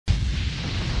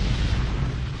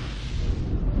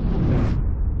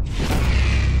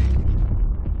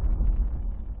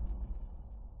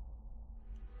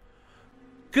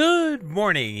Good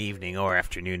morning, evening, or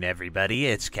afternoon, everybody.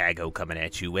 It's Kaghoe coming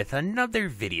at you with another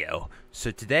video.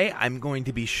 So today I'm going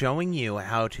to be showing you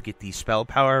how to get the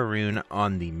Spellpower Rune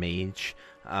on the Mage.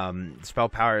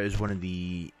 Spellpower is one of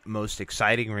the most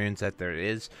exciting runes that there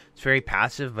is. It's very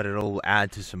passive, but it'll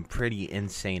add to some pretty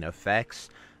insane effects.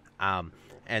 And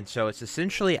so it's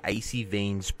essentially Icy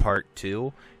Veins Part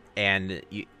 2. And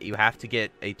you have to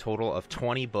get a total of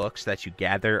 20 books that you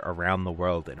gather around the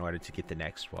world in order to get the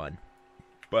next one.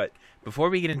 But before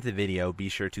we get into the video, be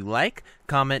sure to like,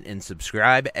 comment, and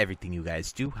subscribe. Everything you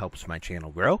guys do helps my channel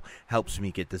grow, helps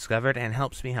me get discovered, and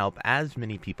helps me help as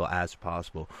many people as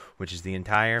possible, which is the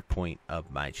entire point of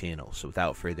my channel. So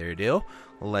without further ado,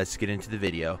 let's get into the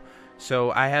video.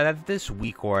 So I have this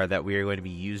weak aura that we are going to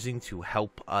be using to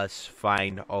help us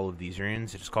find all of these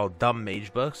runes. It's called Dumb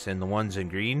Mage Books, and the ones in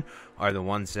green are the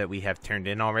ones that we have turned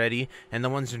in already, and the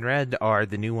ones in red are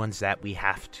the new ones that we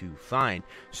have to find.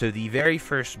 So the very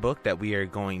first book that we are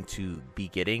going to be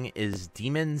getting is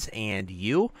Demons and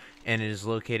You, and it is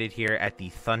located here at the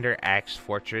Thunder Axe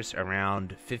Fortress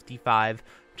around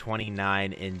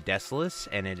 5529 in Basilisks,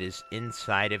 and it is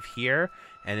inside of here.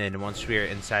 And then once we are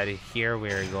inside of here,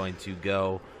 we are going to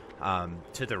go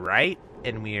to the right,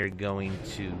 and we are going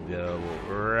to go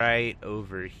right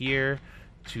over here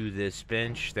to this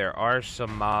bench. There are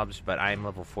some mobs, but I'm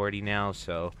level 40 now,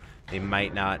 so they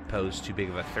might not pose too big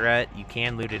of a threat. You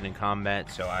can loot it in combat,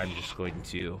 so I'm just going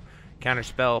to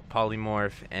counterspell,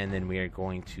 polymorph, and then we are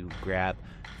going to grab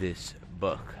this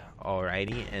book.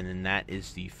 Alrighty, and then that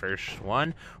is the first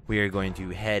one. We are going to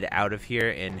head out of here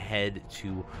and head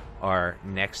to our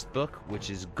next book,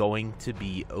 which is going to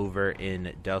be over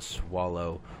in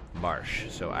Dustswallow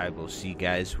Marsh. So I will see you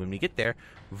guys when we get there.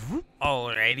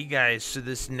 Alrighty, guys, so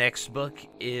this next book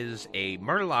is a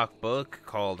Murloc book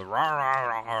called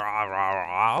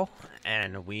RwlRwlRwlRwl,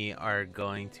 and we are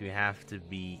going to have to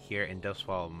be here in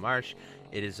Dustswallow Marsh.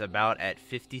 It is about at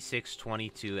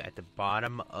 5622 at the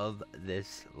bottom of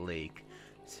this lake.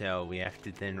 So we have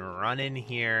to then run in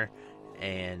here,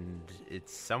 and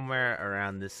it's somewhere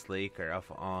around this lake or up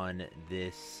on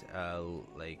this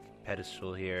like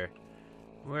pedestal here.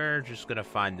 We're just gonna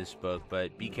find this book,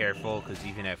 but be careful because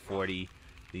even at 40,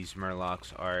 these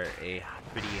Murlocs are a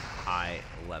pretty high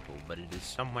level. But it is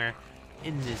somewhere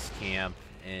in this camp,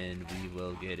 and we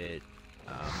will get it.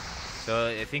 So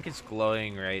I think it's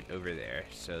glowing right over there.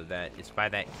 So that it's by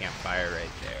that campfire right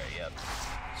there. Yep.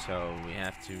 So we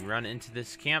have to run into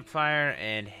this campfire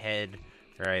and head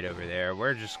right over there.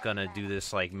 We're just gonna do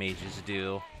this like mages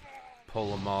do,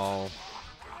 pull them all,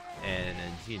 and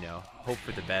you know, hope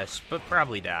for the best, but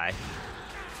probably die.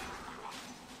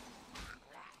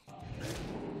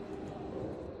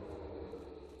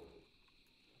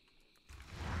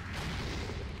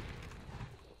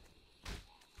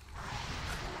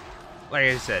 Like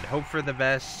I said, hope for the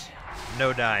best,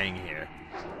 no dying here.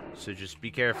 So just be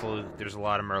careful, there's a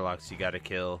lot of Murlocs you gotta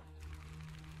kill.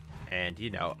 And, you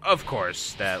know, of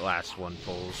course, that last one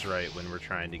pulls right when we're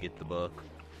trying to get the book.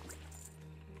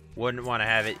 Wouldn't want to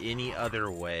have it any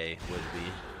other way, would we?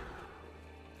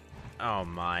 Oh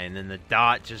my, and then the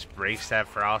dot just breaks that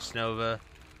Frost Nova.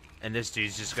 And this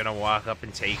dude's just gonna walk up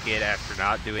and take it after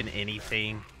not doing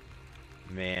anything.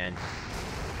 Man.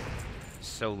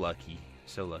 So lucky.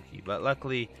 So lucky, but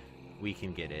luckily we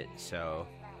can get it. So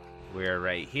we're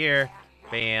right here.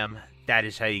 Bam. That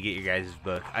is how you get your guys'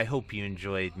 book. I hope you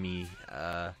enjoyed me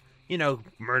you know,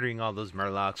 murdering all those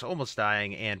Murlocs, almost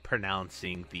dying, and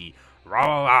pronouncing the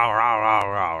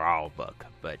RwlRwlRwlRwl book.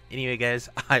 But anyway, guys,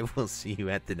 I will see you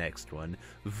at the next one.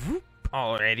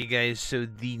 Alrighty, guys, so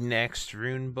the next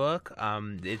rune book,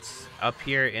 it's up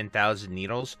here in Thousand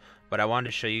Needles, but I wanted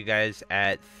to show you guys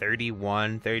at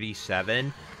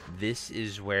 3137. This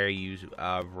is where you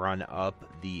run up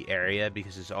the area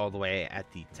because it's all the way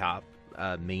at the top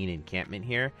main encampment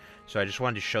here. So I just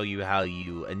wanted to show you how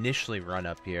you initially run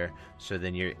up here, so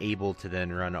then you're able to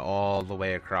then run all the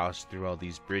way across through all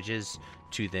these bridges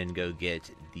to then go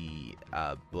get the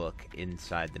book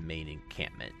inside the main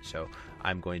encampment. So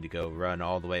I'm going to go run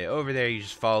all the way over there. You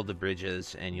just follow the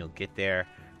bridges and you'll get there.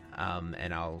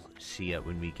 And I'll see you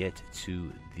when we get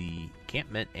to the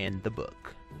encampment and the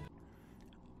book.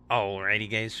 Alrighty,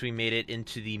 guys, so we made it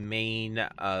into the main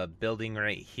building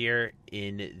right here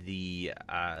in the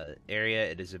area.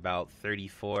 It is about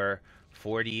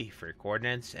 3440 for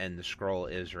coordinates, and the scroll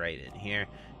is right in here.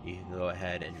 You can go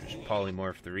ahead and just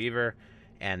polymorph the Reaver,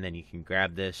 and then you can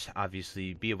grab this.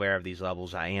 Obviously, be aware of these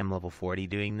levels. I am level 40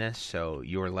 doing this, so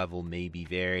your level may be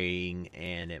varying,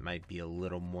 and it might be a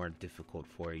little more difficult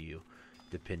for you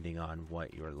depending on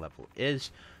what your level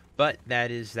is. But that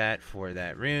is that for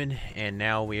that rune, and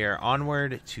now we are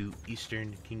onward to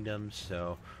Eastern Kingdoms,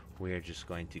 so we're just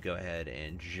going to go ahead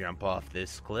and jump off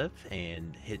this cliff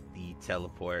and hit the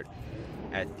teleport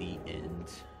at the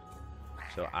end.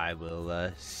 So I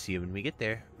will see you when we get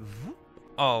there.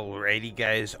 Alrighty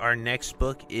guys, our next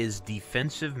book is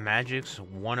Defensive Magics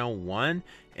 101,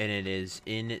 and it is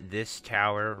in this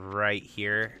tower right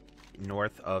here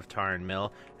north of Tarn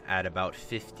Mill at about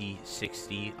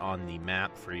 50-60 on the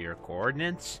map for your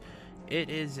coordinates. It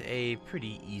is a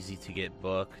pretty easy to get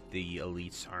book. The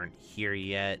elites aren't here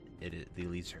yet. The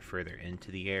elites are further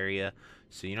into the area,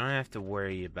 so you don't have to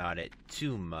worry about it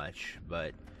too much,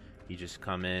 but you just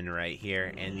come in right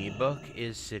here, and the book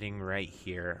is sitting right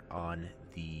here on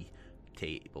the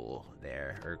table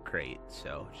there, or crate,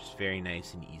 so just very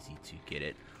nice and easy to get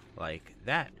it like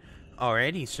that.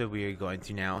 Alrighty, so we are going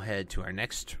to now head to our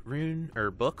next rune, or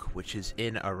book, which is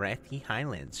in Arathi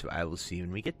Highlands, so I will see you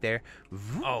when we get there.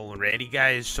 Alrighty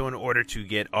guys, so in order to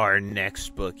get our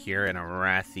next book here in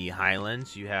Arathi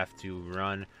Highlands, you have to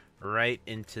run right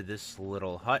into this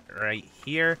little hut right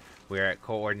here. We're at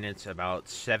coordinates about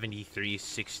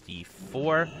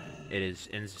 73-64. It is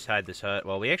inside this hut.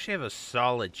 Well, we actually have a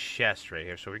solid chest right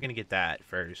here, so we're gonna get that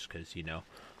first, because, you know,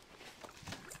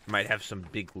 might have some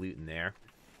big loot in there.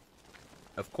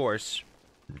 Of course,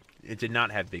 it did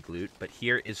not have big loot, but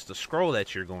here is the scroll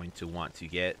that you're going to want to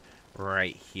get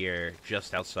right here,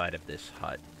 just outside of this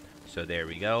hut. So there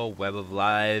we go, Web of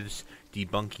Lives,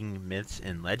 Debunking Myths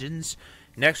and Legends.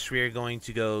 Next, we are going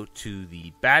to go to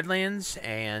the Badlands,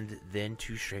 and then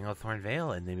to Stranglethorn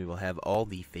Vale, and then we will have all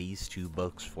the Phase 2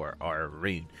 books for our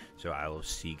rune. So I will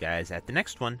see you guys at the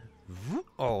next one.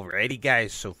 Alrighty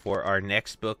guys, so for our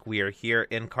next book, we are here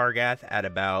in Kargath at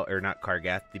about, or not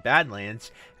Kargath, the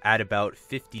Badlands, at about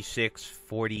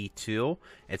 56-42.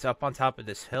 It's up on top of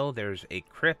this hill. There's a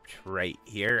crypt right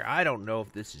here. I don't know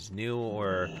if this is new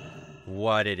or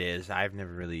what it is. I've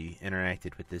never really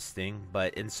interacted with this thing,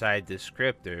 but inside this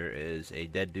crypt there is a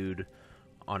dead dude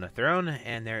on a throne,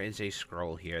 and there is a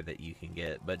scroll here that you can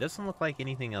get, but it doesn't look like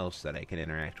anything else that I can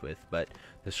interact with. But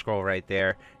the scroll right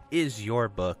there is your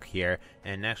book here,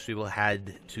 and next we will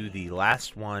head to the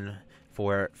last one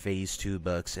for Phase 2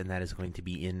 books, and that is going to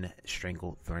be in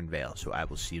Stranglethorn Vale. So I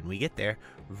will see you when we get there.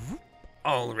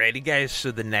 Alrighty guys,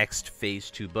 so the next Phase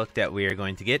 2 book that we are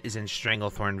going to get is in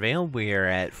Stranglethorn Vale. We are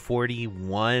at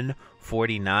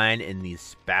 41-49 in the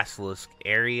Basilisk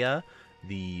area.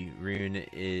 The rune,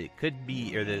 it could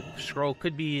be, or the scroll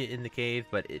could be in the cave,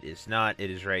 but it is not.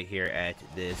 It is right here at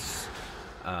this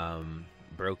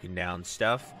broken down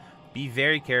stuff. Be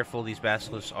very careful. These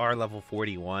basilisks are level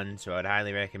 41, so I'd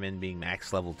highly recommend being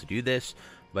max level to do this.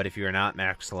 But if you're not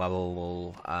max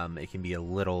level, it can be a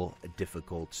little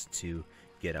difficult to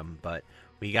get them. But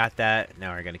we got that.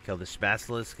 Now we're going to kill this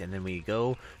basilisk, and then we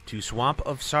go to Swamp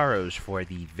of Sorrows for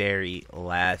the very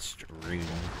last rune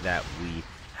that we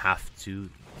have to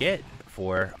get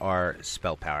for our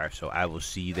spell power. So I will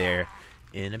see you there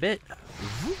in a bit.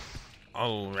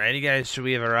 Alrighty guys, so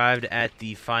we have arrived at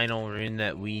the final rune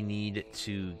that we need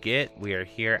to get. We are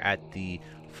here at the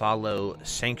Follow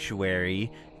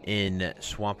Sanctuary in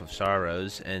Swamp of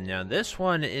Sorrows, and now this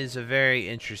one is a very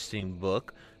interesting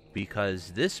book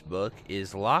because this book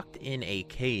is locked in a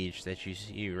cage that you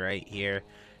see right here,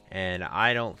 and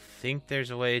I don't think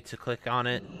there's a way to click on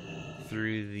it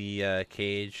through the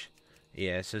cage.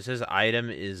 Yeah, so it says item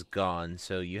is gone,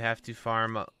 so you have to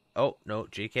farm. Oh no,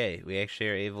 JK, we actually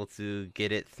are able to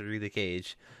get it through the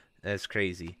cage. That's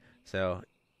crazy. So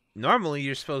normally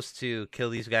you're supposed to kill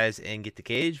these guys and get the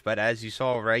cage, but as you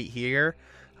saw right here,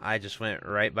 I just went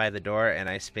right by the door and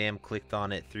I spam clicked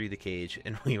on it through the cage,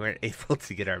 and we weren't able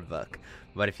to get our book.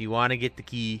 But if you want to get the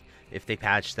key, if they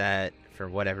patch that for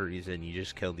whatever reason, you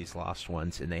just kill these lost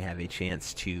ones and they have a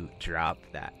chance to drop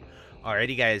that.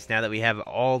 Alrighty guys, now that we have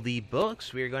all the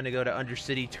books, we are going to go to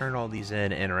Undercity, turn all these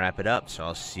in, and wrap it up. So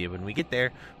I'll see you when we get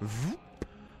there.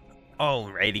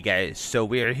 Alrighty guys, so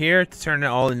we are here to turn it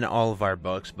all into all of our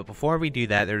books. But before we do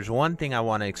that, there's one thing I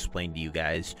want to explain to you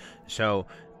guys. So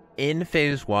in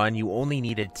Phase 1, you only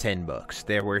needed 10 books.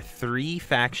 There were 3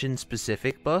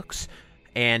 faction-specific books,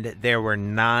 and there were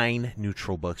 9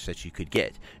 neutral books that you could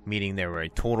get, meaning there were a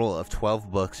total of 12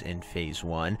 books in Phase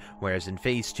 1, whereas in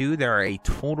Phase 2, there are a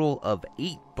total of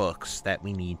 8 books that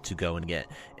we need to go and get.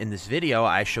 In this video,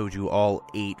 I showed you all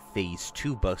 8 Phase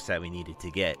 2 books that we needed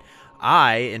to get.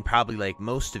 And probably like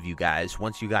most of you guys,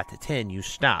 once you got to 10, you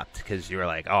stopped, because you were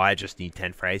like, oh, I just need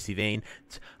 10 for Icy Vein.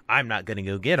 I'm not going to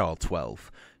go get all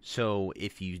 12. So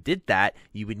if you did that,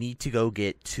 you would need to go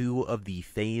get 2 of the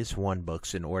Phase 1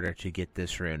 books in order to get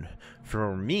this rune.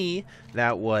 For me,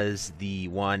 that was the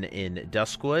one in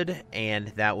Duskwood, and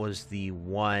that was the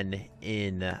one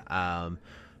in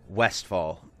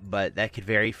Westfall. But that could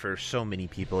vary for so many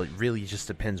people. It really just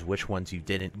depends which ones you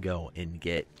didn't go and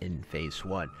get in Phase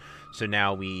 1. So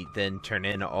now we then turn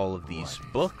in all of these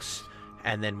books,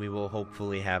 and then we will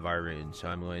hopefully have our runes. So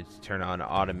I'm going to turn on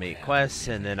automate quests,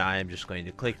 and then I'm just going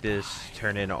to click this,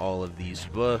 turn in all of these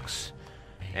books,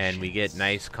 and we get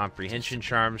nice comprehension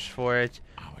charms for it.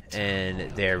 And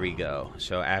there we go.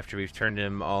 So after we've turned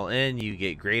them all in, you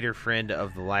get Greater Friend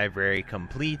of the Library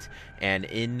complete and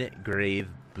Engrave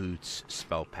Boots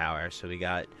spell power. So we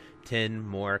got 10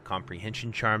 more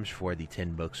comprehension charms for the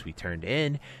 10 books we turned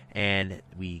in, and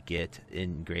we get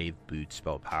Engrave Boots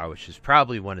spell power, which is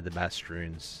probably one of the best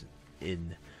runes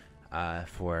in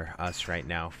for us right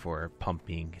now for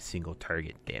pumping single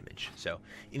target damage. So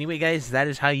anyway, guys, that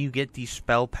is how you get the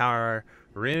Spellpower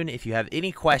Rune. If you have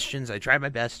any questions, I tried my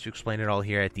best to explain it all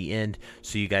here at the end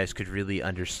so you guys could really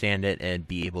understand it and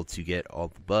be able to get all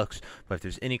the books. But if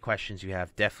there's any questions you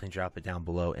have, definitely drop it down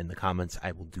below in the comments.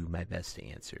 I will do my best to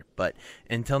answer. But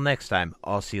until next time,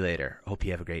 I'll see you later. Hope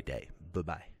you have a great day.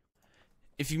 Bye-bye.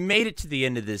 If you made it to the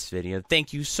end of this video,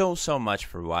 thank you so much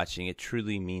for watching. It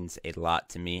truly means a lot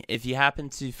to me. If you happen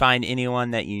to find anyone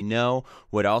that you know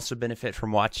would also benefit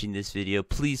from watching this video,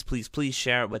 please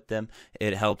share it with them.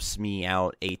 It helps me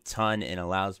out a ton and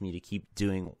allows me to keep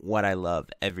doing what I love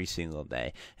every single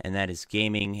day, and that is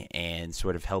gaming and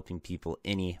sort of helping people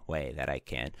any way that I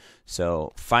can.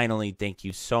 So finally, thank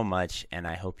you so much, and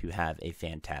I hope you have a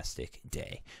fantastic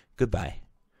day. Goodbye.